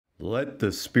Let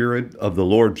the Spirit of the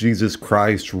Lord Jesus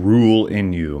Christ rule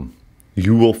in you.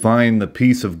 You will find the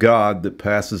peace of God that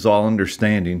passes all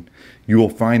understanding. You will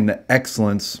find the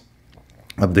excellence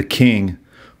of the King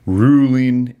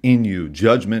ruling in you.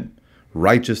 Judgment,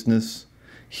 righteousness.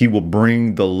 He will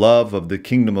bring the love of the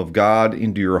kingdom of God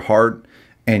into your heart,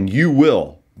 and you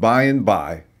will, by and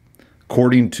by,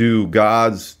 according to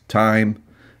God's time,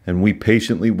 and we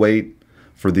patiently wait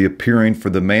for the appearing, for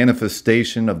the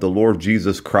manifestation of the Lord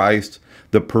Jesus Christ,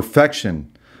 the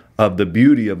perfection of the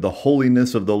beauty of the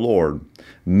holiness of the Lord,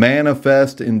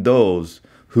 manifest in those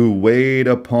who wait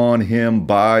upon him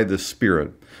by the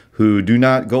Spirit, who do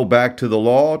not go back to the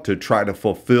law to try to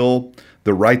fulfill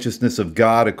the righteousness of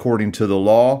God according to the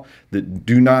law, that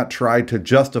do not try to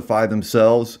justify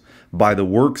themselves by the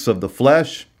works of the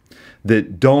flesh,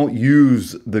 that don't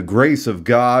use the grace of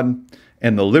God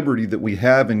and the liberty that we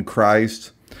have in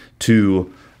Christ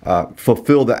to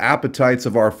fulfill the appetites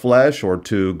of our flesh, or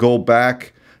to go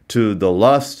back to the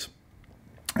lust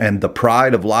and the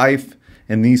pride of life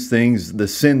and these things, the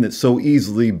sin that so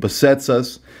easily besets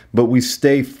us. But we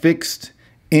stay fixed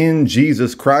in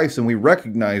Jesus Christ, and we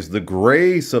recognize the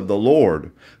grace of the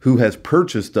Lord, who has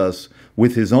purchased us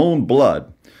with his own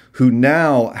blood, who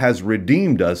now has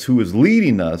redeemed us, who is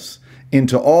leading us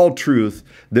into all truth,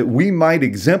 that we might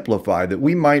exemplify, that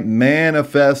we might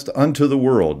manifest unto the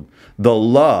world the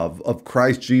love of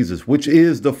Christ Jesus, which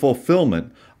is the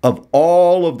fulfillment of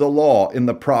all of the law in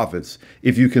the prophets.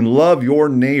 If you can love your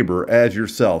neighbor as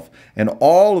yourself, and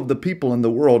all of the people in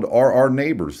the world are our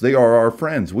neighbors, they are our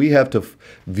friends. We have to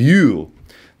view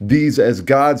these as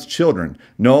God's children.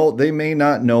 No, they may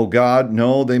not know God.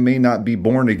 No, they may not be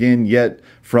born again yet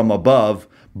from above,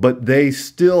 but they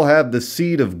still have the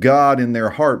seed of God in their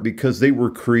heart, because they were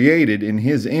created in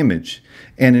his image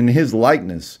and in his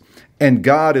likeness. And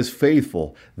God is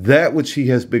faithful. That which he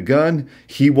has begun,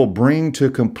 he will bring to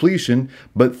completion.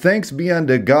 But thanks be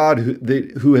unto God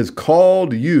who has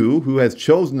called you, who has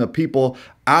chosen the people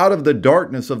out of the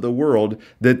darkness of the world,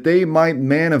 that they might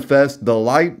manifest the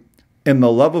light and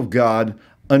the love of God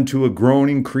unto a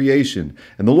groaning creation.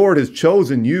 And the Lord has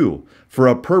chosen you for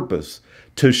a purpose,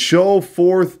 to show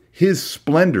forth his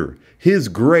splendor, his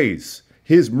grace,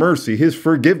 his mercy, his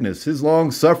forgiveness, his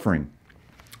long suffering,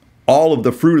 all of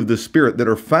the fruit of the Spirit that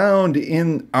are found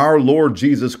in our Lord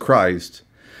Jesus Christ,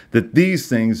 that these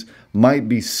things might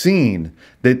be seen,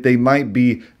 that they might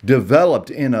be developed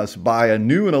in us by a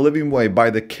new and a living way, by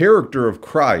the character of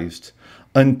Christ,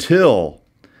 until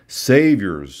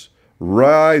Saviors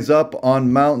rise up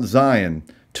on Mount Zion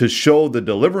to show the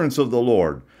deliverance of the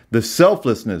Lord, the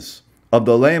selflessness of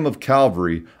the Lamb of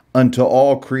Calvary unto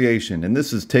all creation. And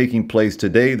this is taking place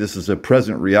today. This is a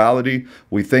present reality.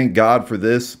 We thank God for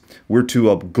this. We're to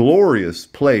a glorious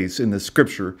place in the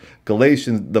scripture,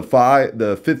 Galatians, the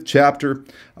 5th chapter,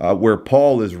 where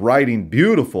Paul is writing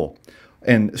beautiful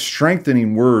and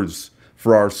strengthening words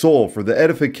for our soul, for the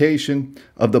edification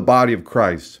of the body of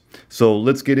Christ. So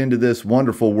let's get into this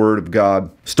wonderful word of God,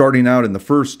 starting out in the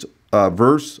first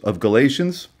verse of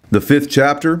Galatians, the 5th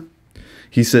chapter.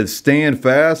 He says, "Stand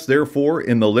fast, therefore,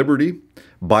 in the liberty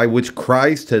by which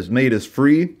Christ has made us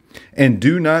free, and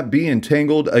do not be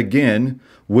entangled again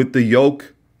with the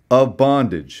yoke of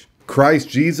bondage." Christ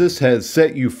Jesus has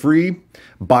set you free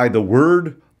by the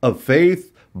word of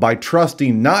faith, by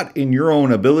trusting not in your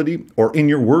own ability or in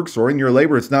your works or in your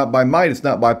labor. It's not by might, it's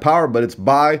not by power, but it's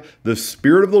by the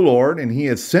Spirit of the Lord. And he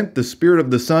has sent the Spirit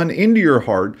of the Son into your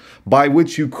heart, by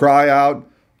which you cry out,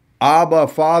 "Abba,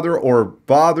 Father," or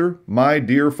 "Father, my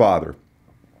dear Father."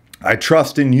 I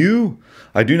trust in you.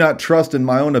 I do not trust in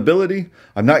my own ability.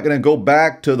 I'm not going to go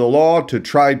back to the law to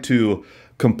try to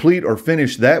complete or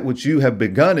finish that which you have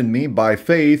begun in me. By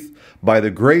faith, by the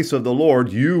grace of the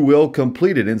Lord, you will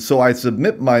complete it. And so I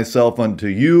submit myself unto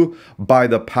you by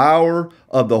the power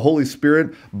of the Holy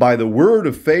Spirit, by the word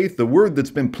of faith, the word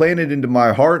that's been planted into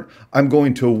my heart. I'm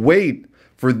going to wait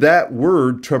for that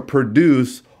word to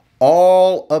produce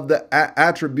all of the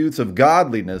attributes of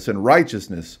godliness and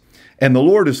righteousness. And the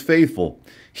Lord is faithful.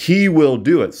 He will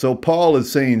do it. So Paul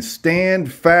is saying,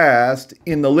 stand fast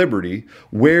in the liberty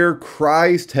where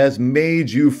Christ has made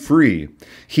you free.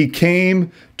 He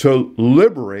came to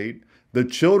liberate the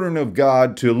children of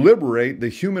God, to liberate the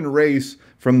human race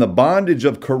from the bondage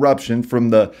of corruption,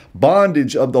 from the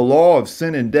bondage of the law of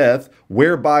sin and death,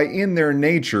 whereby in their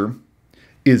nature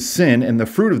is sin, and the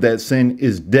fruit of that sin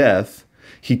is death.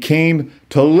 He came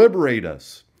to liberate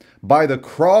us by the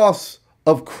cross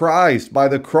of Christ, by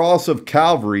the cross of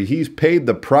Calvary. He's paid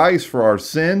the price for our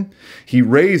sin. He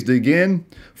raised again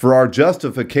for our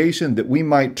justification, that we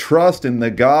might trust in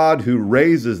the God who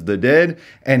raises the dead.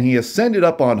 And he ascended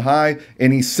up on high,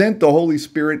 and he sent the Holy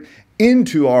Spirit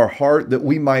into our heart, that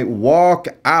we might walk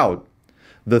out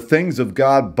the things of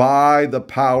God by the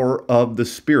power of the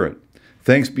Spirit.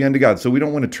 Thanks be unto God. So we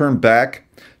don't want to turn back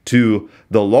to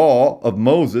the law of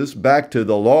Moses, back to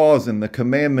the laws and the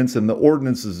commandments and the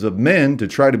ordinances of men to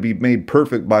try to be made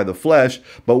perfect by the flesh,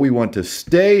 but we want to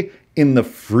stay in the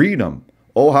freedom.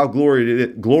 Oh, how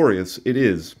glorious it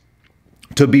is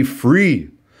to be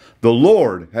free. The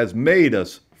Lord has made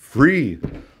us free.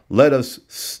 Let us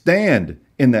stand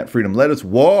in that freedom. Let us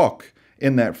walk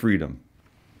in that freedom.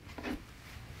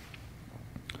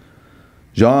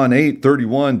 John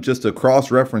 8:31, just a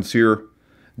cross-reference here.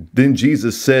 Then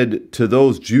Jesus said to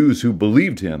those Jews who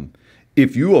believed him,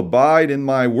 "If you abide in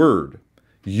my word,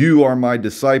 you are my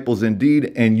disciples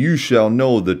indeed, and you shall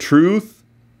know the truth."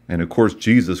 And of course,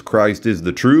 Jesus Christ is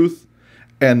the truth.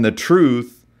 "And the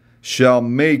truth shall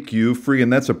make you free."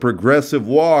 And that's a progressive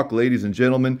walk, ladies and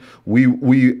gentlemen.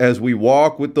 We as we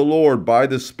walk with the Lord by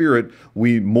the Spirit,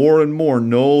 we more and more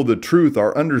know the truth.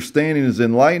 Our understanding is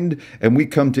enlightened, and we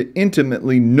come to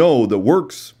intimately know the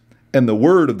works and the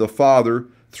word of the Father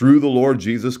through the Lord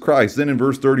Jesus Christ. Then in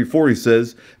verse 34 he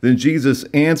says, "Then Jesus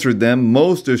answered them,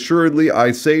 Most assuredly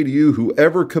I say to you,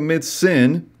 whoever commits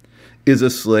sin is a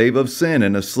slave of sin,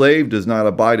 and a slave does not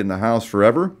abide in the house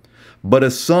forever, but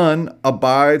a son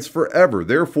abides forever.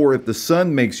 Therefore, if the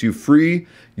Son makes you free,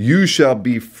 you shall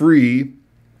be free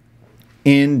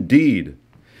indeed."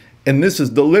 And this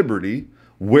is the liberty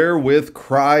wherewith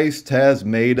Christ has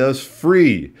made us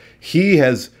free. He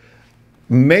has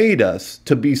made us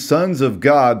to be sons of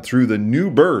God through the new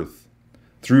birth,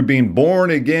 through being born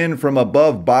again from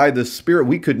above by the Spirit.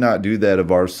 We could not do that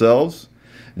of ourselves.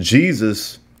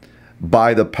 Jesus,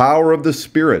 by the power of the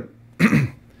Spirit,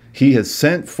 he has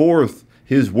sent forth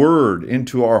his word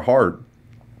into our heart.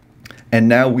 And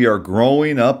now we are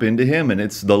growing up into him. And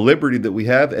it's the liberty that we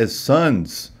have as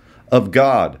sons of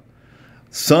God.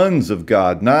 Sons of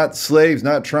God, not slaves,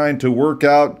 not trying to work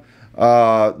out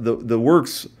the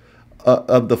works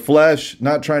of the flesh,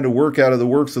 not trying to work out of the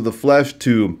works of the flesh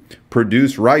to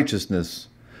produce righteousness,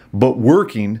 but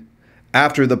working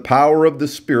after the power of the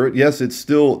Spirit. Yes,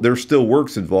 there's still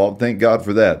works involved. Thank God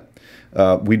for that.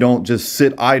 We don't just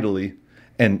sit idly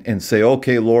and say,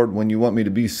 "Okay, Lord, when you want me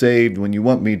to be saved, when you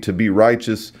want me to be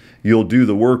righteous, you'll do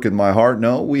the work in my heart."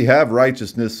 No, we have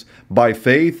righteousness by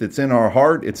faith. It's in our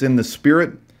heart. It's in the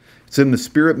Spirit. It's in the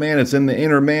spirit man. It's in the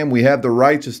inner man. We have the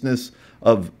righteousness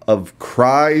of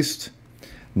Christ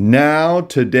now,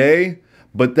 today,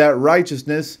 but that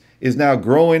righteousness is now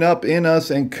growing up in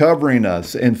us and covering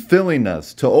us and filling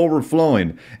us to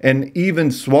overflowing and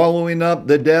even swallowing up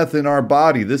the death in our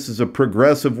body. This is a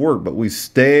progressive work, but we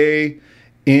stay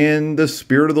in the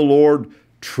Spirit of the Lord,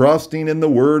 trusting in the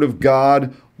Word of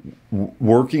God,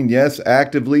 working, yes,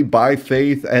 actively by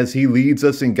faith as he leads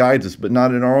us and guides us, but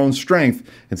not in our own strength,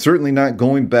 and certainly not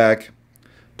going back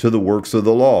to the works of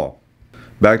the law.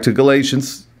 Back to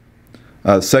Galatians,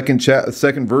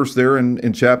 second verse there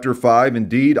in chapter 5.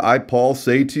 "Indeed, I, Paul,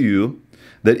 say to you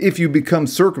that if you become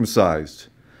circumcised,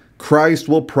 Christ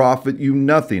will profit you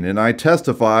nothing. And I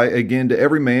testify again to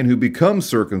every man who becomes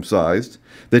circumcised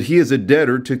that he is a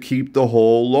debtor to keep the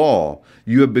whole law.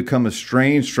 You have become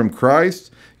estranged from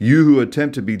Christ. You who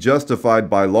attempt to be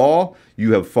justified by law,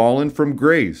 you have fallen from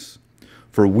grace.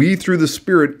 For we through the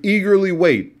Spirit eagerly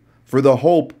wait for the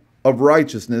hope of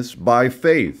righteousness by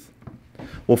faith."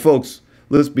 Well, folks,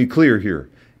 let's be clear here.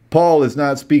 Paul is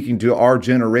not speaking to our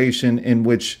generation in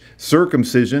which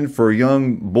circumcision for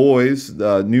young boys,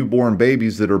 newborn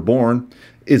babies that are born,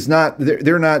 is not,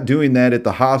 they're not doing that at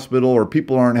the hospital, or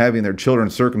people aren't having their children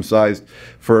circumcised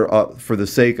for the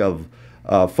sake of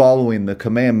following the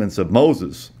commandments of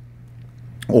Moses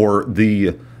or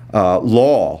the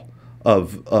law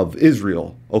of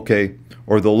Israel, okay,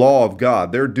 or the law of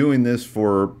God. They're doing this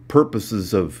for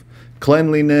purposes of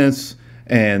cleanliness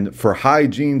and for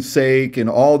hygiene's sake and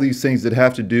all these things that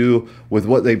have to do with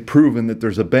what they've proven that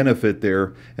there's a benefit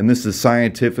there, and this is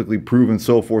scientifically proven,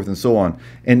 so forth and so on.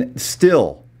 And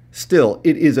still,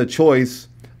 it is a choice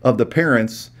of the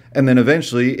parents, and then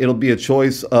eventually it'll be a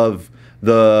choice of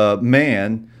the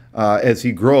man as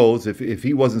he grows. If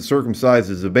he wasn't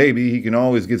circumcised as a baby, he can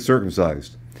always get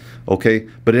circumcised. Okay,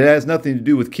 but it has nothing to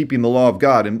do with keeping the law of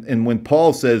God. And when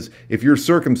Paul says, if you're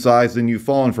circumcised and you've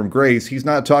fallen from grace, he's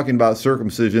not talking about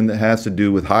circumcision that has to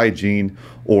do with hygiene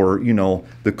or, you know,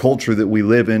 the culture that we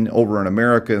live in over in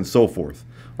America and so forth.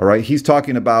 All right, he's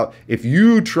talking about if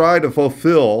you try to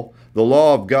fulfill the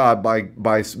law of God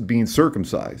by being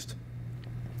circumcised.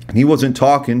 And he wasn't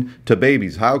talking to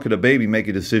babies. How could a baby make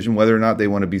a decision whether or not they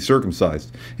want to be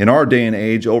circumcised? In our day and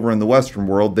age, over in the Western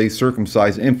world, they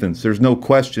circumcise infants. There's no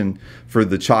question for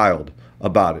the child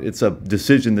about it. It's a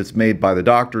decision that's made by the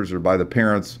doctors or by the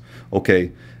parents.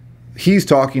 Okay, he's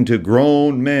talking to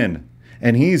grown men.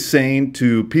 And he's saying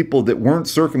to people that weren't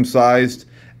circumcised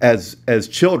as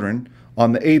children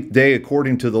on the 8th day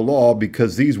according to the law,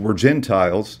 because these were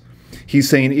Gentiles, he's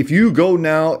saying, if you go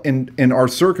now and are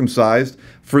circumcised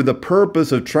for the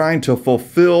purpose of trying to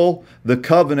fulfill the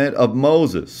covenant of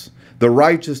Moses, the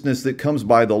righteousness that comes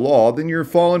by the law, then you're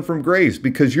falling from grace,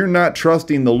 because you're not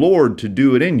trusting the Lord to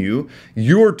do it in you.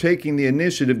 You're taking the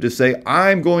initiative to say,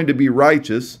 I'm going to be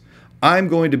righteous. I'm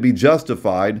going to be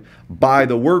justified by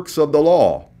the works of the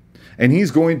law. And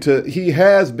he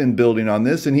has been building on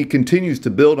this, and he continues to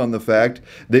build on the fact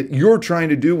that you're trying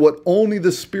to do what only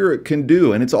the Spirit can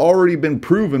do. And it's already been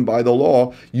proven by the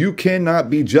law. You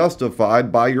cannot be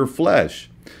justified by your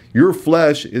flesh. Your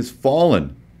flesh is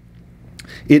fallen.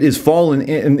 It is fallen,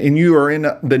 and you are in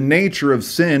the nature of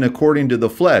sin according to the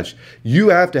flesh. You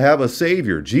have to have a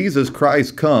Savior. Jesus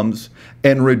Christ comes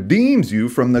and redeems you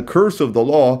from the curse of the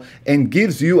law and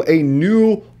gives you a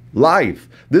new life.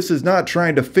 This is not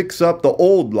trying to fix up the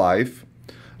old life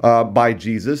by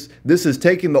Jesus. This is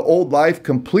taking the old life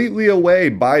completely away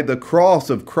by the cross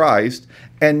of Christ,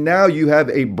 and now you have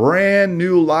a brand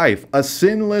new life, a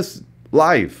sinless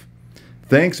life.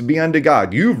 Thanks be unto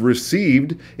God. You've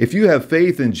received, if you have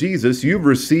faith in Jesus, you've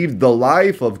received the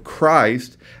life of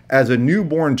Christ as a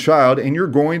newborn child, and you're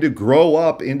going to grow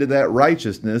up into that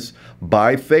righteousness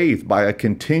by faith, by a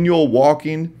continual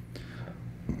walking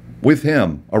with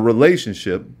Him, a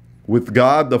relationship with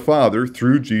God the Father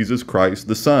through Jesus Christ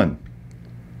the Son.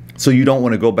 So you don't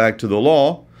want to go back to the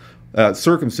law.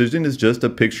 Circumcision is just a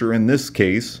picture in this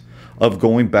case of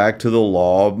going back to the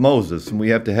law of Moses. And we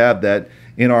have to have that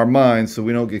in our minds so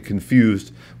we don't get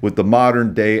confused with the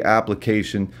modern day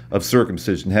application of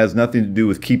circumcision. It has nothing to do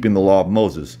with keeping the law of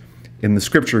Moses. In the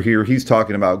scripture here, he's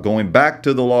talking about going back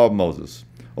to the law of Moses.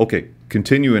 Okay,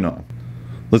 continuing on.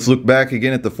 Let's look back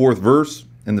again at the 4th verse.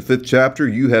 In the 5th chapter,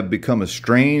 you have become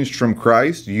estranged from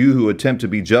Christ, you who attempt to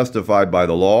be justified by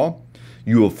the law.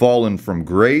 You have fallen from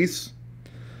grace.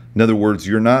 In other words,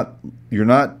 you're not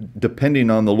depending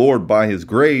on the Lord by His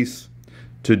grace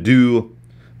to do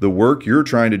the work. You're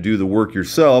trying to do the work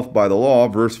yourself by the law.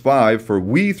 Verse 5, for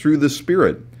we through the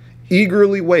Spirit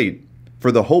eagerly wait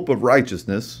for the hope of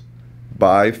righteousness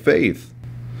by faith.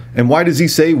 And why does he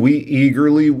say we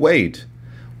eagerly wait?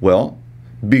 Well,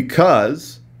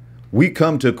 because we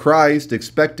come to Christ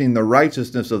expecting the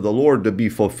righteousness of the Lord to be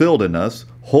fulfilled in us,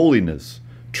 holiness,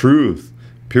 truth,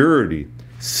 purity,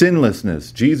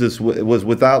 sinlessness. Jesus was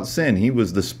without sin. He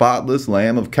was the spotless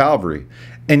Lamb of Calvary.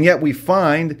 And yet we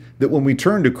find that when we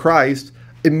turn to Christ,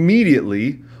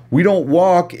 immediately we don't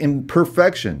walk in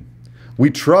perfection. We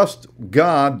trust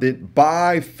God that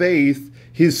by faith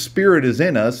His Spirit is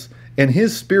in us, and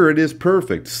His Spirit is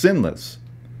perfect, sinless.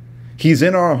 He's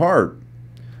in our heart.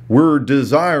 We're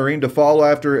desiring to follow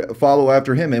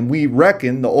after Him, and we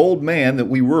reckon the old man that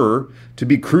we were to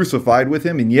be crucified with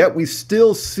Him, and yet we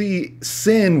still see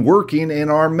sin working in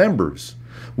our members.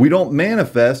 We don't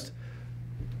manifest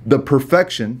the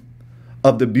perfection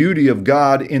of the beauty of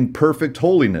God in perfect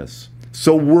holiness.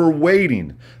 So we're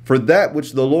waiting for that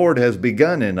which the Lord has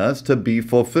begun in us to be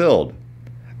fulfilled.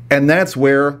 And that's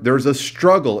where there's a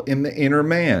struggle in the inner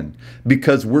man,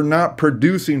 because we're not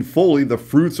producing fully the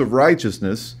fruits of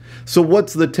righteousness. So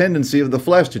what's the tendency of the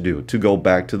flesh to do? To go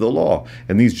back to the law.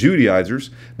 And these Judaizers,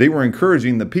 they were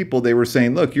encouraging the people. They were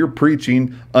saying, look, you're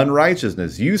preaching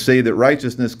unrighteousness. You say that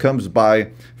righteousness comes by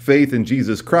faith in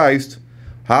Jesus Christ.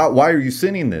 Why are you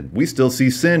sinning then? We still see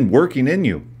sin working in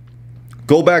you.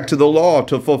 Go back to the law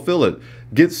to fulfill it.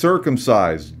 Get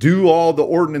circumcised. Do all the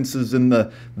ordinances and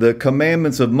the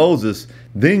commandments of Moses.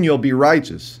 Then you'll be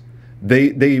righteous.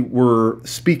 They were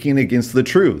speaking against the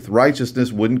truth.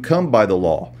 Righteousness wouldn't come by the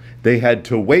law. They had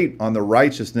to wait on the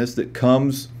righteousness that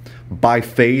comes by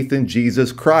faith in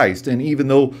Jesus Christ. And even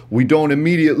though we don't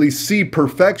immediately see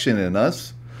perfection in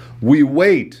us, we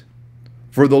wait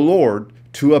for the Lord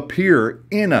to appear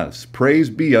in us. Praise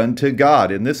be unto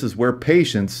God. And this is where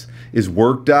patience is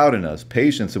worked out in us.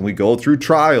 Patience, and we go through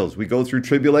trials, we go through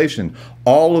tribulation.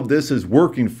 All of this is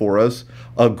working for us,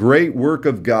 a great work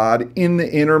of God in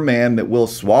the inner man that will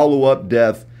swallow up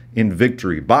death in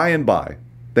victory by and by.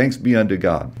 Thanks be unto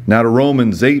God. Now to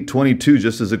Romans 8:22,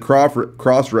 just as a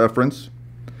cross reference.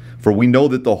 For we know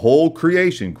that the whole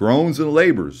creation groans and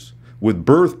labors with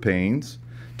birth pains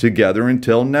together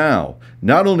until now.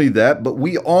 Not only that, but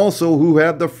we also who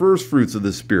have the first fruits of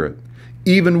the Spirit,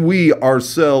 even we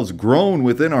ourselves groan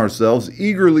within ourselves,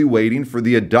 eagerly waiting for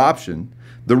the adoption,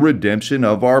 the redemption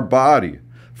of our body.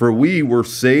 For we were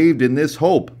saved in this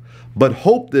hope. But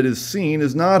hope that is seen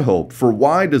is not hope. For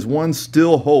why does one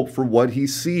still hope for what he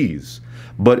sees?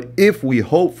 But if we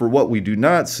hope for what we do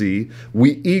not see,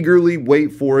 we eagerly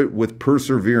wait for it with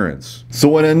perseverance.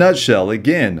 So in a nutshell,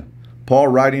 again, Paul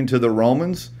writing to the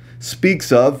Romans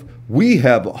speaks of we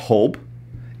have hope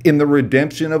in the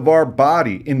redemption of our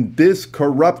body, in this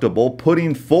corruptible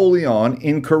putting fully on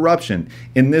incorruption,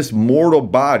 in this mortal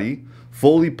body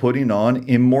fully putting on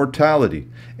immortality.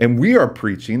 And we are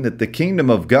preaching that the kingdom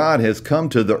of God has come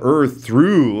to the earth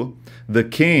through the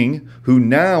King, who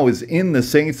now is in the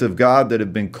saints of God that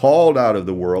have been called out of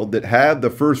the world, that have the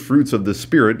first fruits of the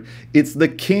Spirit. It's the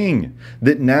King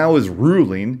that now is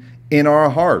ruling in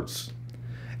our hearts.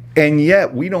 And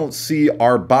yet we don't see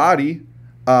our body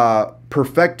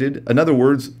perfected. In other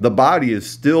words, the body is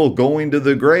still going to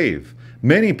the grave.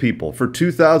 Many people for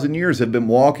 2,000 years have been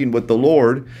walking with the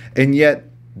Lord, and yet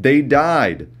they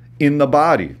died in the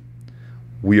body.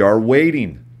 We are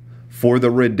waiting for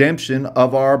the redemption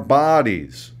of our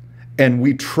bodies, and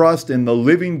we trust in the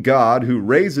living God who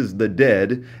raises the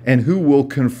dead and who will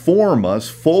conform us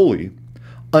fully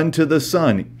unto the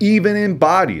Son, even in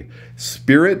body,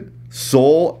 spirit,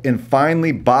 soul, and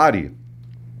finally body,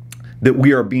 that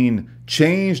we are being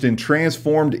changed and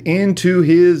transformed into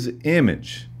His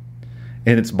image.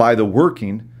 And it's by the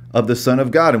working of the Son of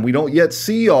God. And we don't yet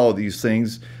see all these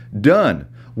things done.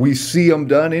 We see them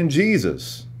done in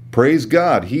Jesus. Praise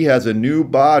God. He has a new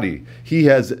body. He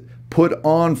has put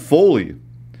on fully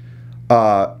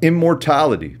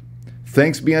immortality.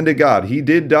 Thanks be unto God. He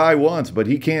did die once, but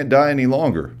He can't die any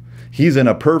longer. He's in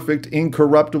a perfect,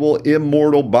 incorruptible,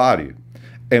 immortal body.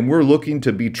 And we're looking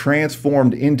to be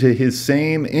transformed into His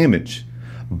same image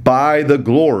by the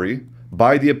glory,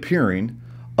 by the appearing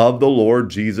of the Lord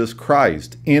Jesus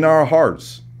Christ in our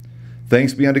hearts.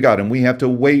 Thanks be unto God. And we have to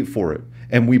wait for it.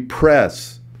 And we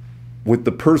press with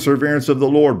the perseverance of the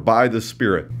Lord by the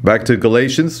Spirit. Back to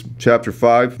Galatians chapter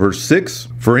 5, verse 6.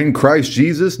 For in Christ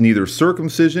Jesus neither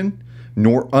circumcision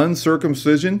nor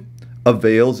uncircumcision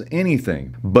avails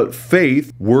anything, but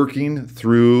faith working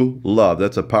through love.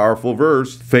 That's a powerful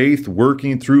verse. Faith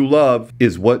working through love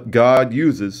is what God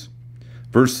uses.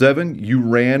 Verse 7, you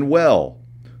ran well.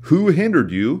 Who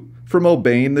hindered you from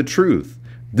obeying the truth?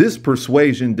 This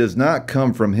persuasion does not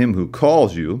come from him who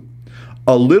calls you.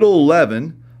 A little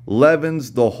leaven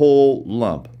leavens the whole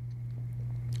lump.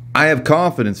 I have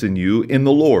confidence in you in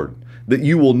the Lord, that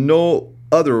you will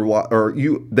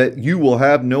that you will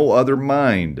have no other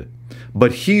mind.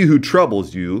 But he who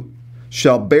troubles you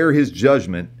shall bear his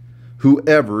judgment,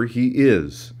 whoever he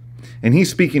is. And he's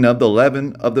speaking of the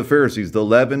leaven of the Pharisees, the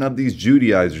leaven of these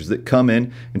Judaizers that come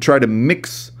in and try to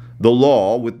mix the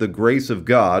law with the grace of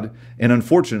God. And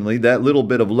unfortunately, that little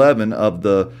bit of leaven of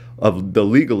the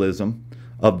legalism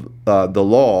of the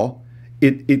law,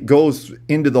 it goes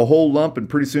into the whole lump, and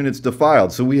pretty soon it's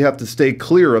defiled. So we have to stay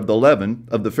clear of the leaven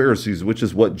of the Pharisees, which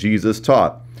is what Jesus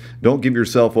taught. Don't give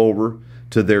yourself over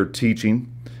to their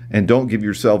teaching, and don't give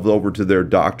yourself over to their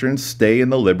doctrine. Stay in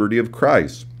the liberty of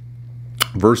Christ.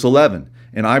 Verse 11,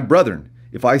 and I, brethren,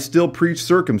 if I still preach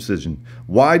circumcision,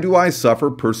 why do I suffer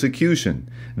persecution?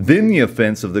 Then the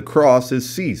offense of the cross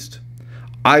is ceased.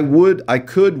 I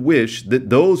could wish that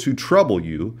those who trouble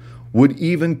you would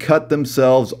even cut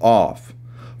themselves off.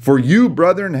 For you,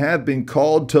 brethren, have been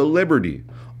called to liberty.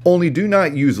 Only do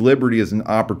not use liberty as an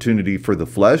opportunity for the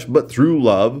flesh, but through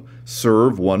love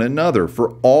serve one another.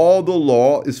 For all the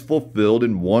law is fulfilled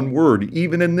in one word,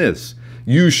 even in this,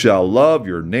 you shall love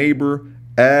your neighbor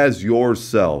as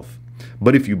yourself.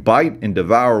 But if you bite and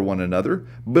devour one another,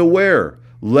 beware,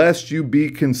 lest you be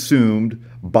consumed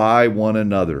by one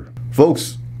another.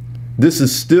 Folks, this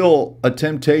is still a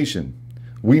temptation.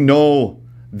 We know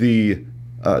the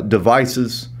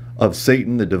devices of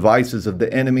Satan, the devices of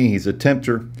the enemy. He's a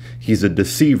tempter. He's a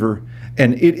deceiver.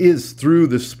 And it is through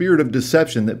the spirit of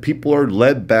deception that people are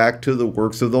led back to the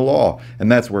works of the law.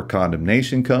 And that's where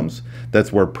condemnation comes.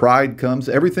 That's where pride comes.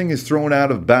 Everything is thrown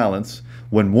out of balance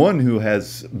when one who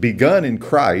has begun in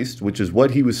Christ, which is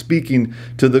what he was speaking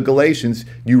to the Galatians,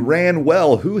 you ran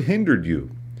well. Who hindered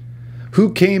you?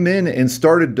 Who came in and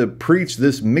started to preach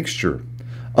this mixture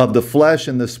of the flesh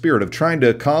and the spirit, of trying to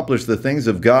accomplish the things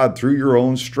of God through your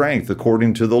own strength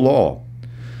according to the law?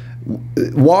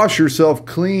 Wash yourself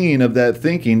clean of that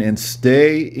thinking and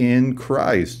stay in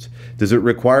Christ. Does it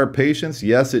require patience?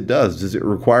 Yes, it does. Does it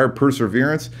require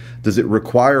perseverance? Does it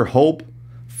require hope,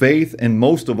 faith, and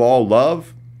most of all,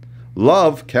 love?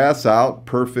 Love casts out,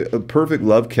 perfect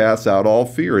love casts out all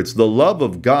fear. It's the love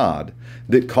of God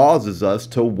that causes us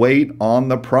to wait on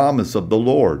the promise of the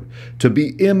Lord, to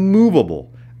be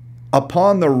immovable.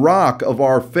 Upon the rock of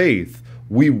our faith,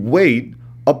 we wait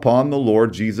upon the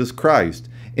Lord Jesus Christ.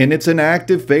 And it's an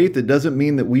active faith. It doesn't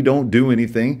mean that we don't do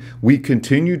anything. We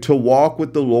continue to walk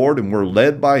with the Lord and we're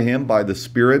led by Him, by the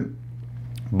Spirit.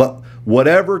 But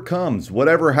whatever comes,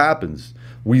 whatever happens,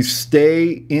 we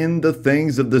stay in the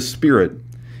things of the Spirit,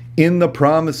 in the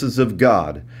promises of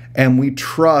God, and we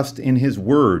trust in His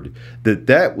Word that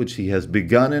that which He has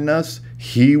begun in us,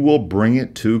 He will bring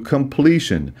it to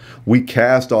completion. We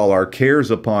cast all our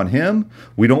cares upon Him.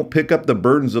 We don't pick up the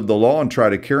burdens of the law and try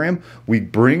to carry them. We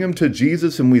bring them to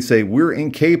Jesus and we say, we're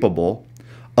incapable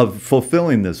of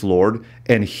fulfilling this, Lord,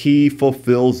 and He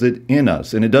fulfills it in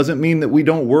us. And it doesn't mean that we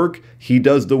don't work. He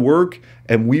does the work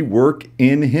and we work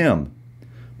in Him.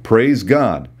 Praise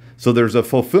God. So there's a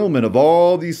fulfillment of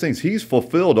all these things. He's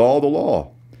fulfilled all the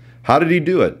law. How did He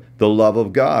do it? The love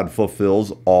of God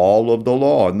fulfills all of the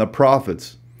law and the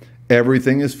prophets.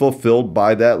 Everything is fulfilled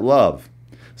by that love.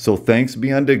 So thanks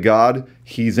be unto God.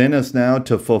 He's in us now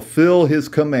to fulfill His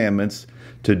commandments,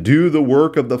 to do the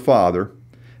work of the Father.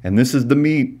 And this is the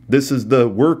meat. This is the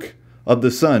work of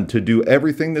the Son, to do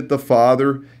everything that the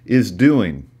Father is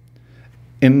doing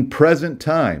in present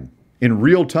time, in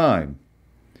real time.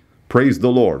 Praise the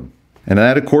Lord. And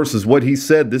that, of course, is what He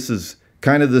said. This is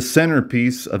kind of the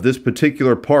centerpiece of this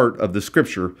particular part of the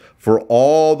Scripture. For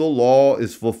all the law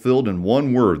is fulfilled in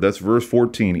one word. That's verse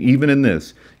 14. Even in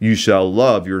this, you shall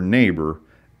love your neighbor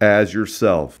as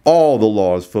yourself. All the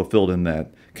law is fulfilled in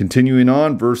that. Continuing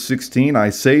on, verse 16, I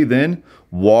say then,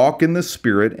 walk in the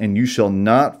Spirit, and you shall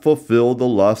not fulfill the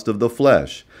lust of the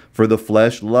flesh. For the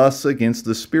flesh lusts against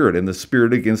the Spirit, and the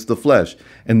Spirit against the flesh.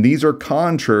 And these are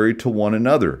contrary to one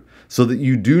another, so that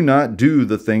you do not do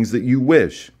the things that you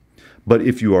wish. But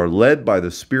if you are led by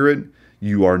the Spirit,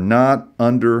 you are not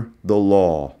under the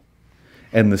law.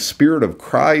 And the Spirit of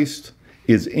Christ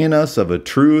is in us of a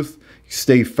truth.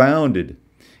 Stay founded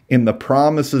in the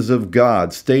promises of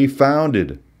God. Stay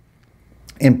founded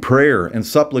in prayer and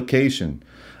supplication,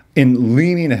 in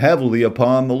leaning heavily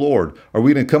upon the Lord. Are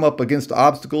we going to come up against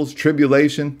obstacles,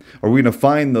 tribulation? Are we going to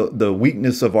find the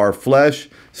weakness of our flesh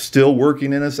still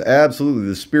working in us? Absolutely.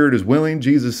 The Spirit is willing,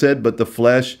 Jesus said, but the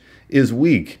flesh is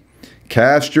weak.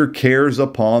 Cast your cares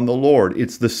upon the Lord.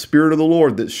 It's the Spirit of the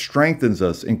Lord that strengthens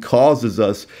us and causes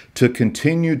us to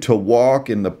continue to walk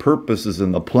in the purposes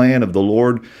and the plan of the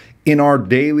Lord in our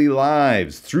daily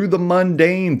lives, through the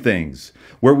mundane things,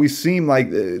 where we seem like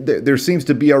there seems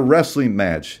to be a wrestling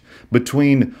match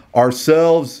between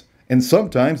ourselves and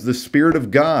sometimes the Spirit of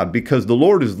God, because the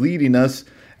Lord is leading us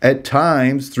at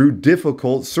times through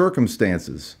difficult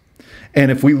circumstances. And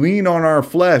if we lean on our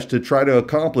flesh to try to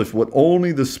accomplish what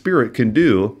only the Spirit can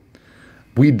do,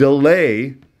 we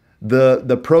delay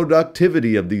the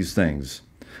productivity of these things.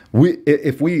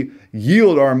 If we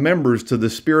yield our members to the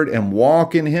Spirit and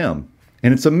walk in Him,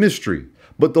 and it's a mystery,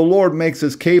 but the Lord makes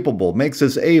us capable, makes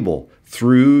us able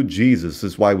through Jesus.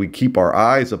 This is why we keep our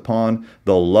eyes upon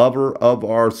the lover of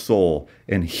our soul,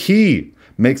 and He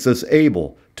makes us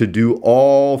able to do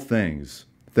all things.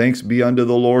 Thanks be unto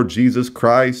the Lord Jesus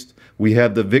Christ. We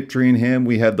have the victory in Him.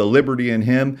 We have the liberty in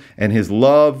Him. And His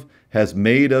love has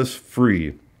made us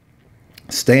free.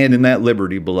 Stand in that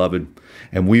liberty, beloved.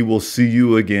 And we will see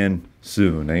you again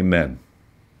soon. Amen.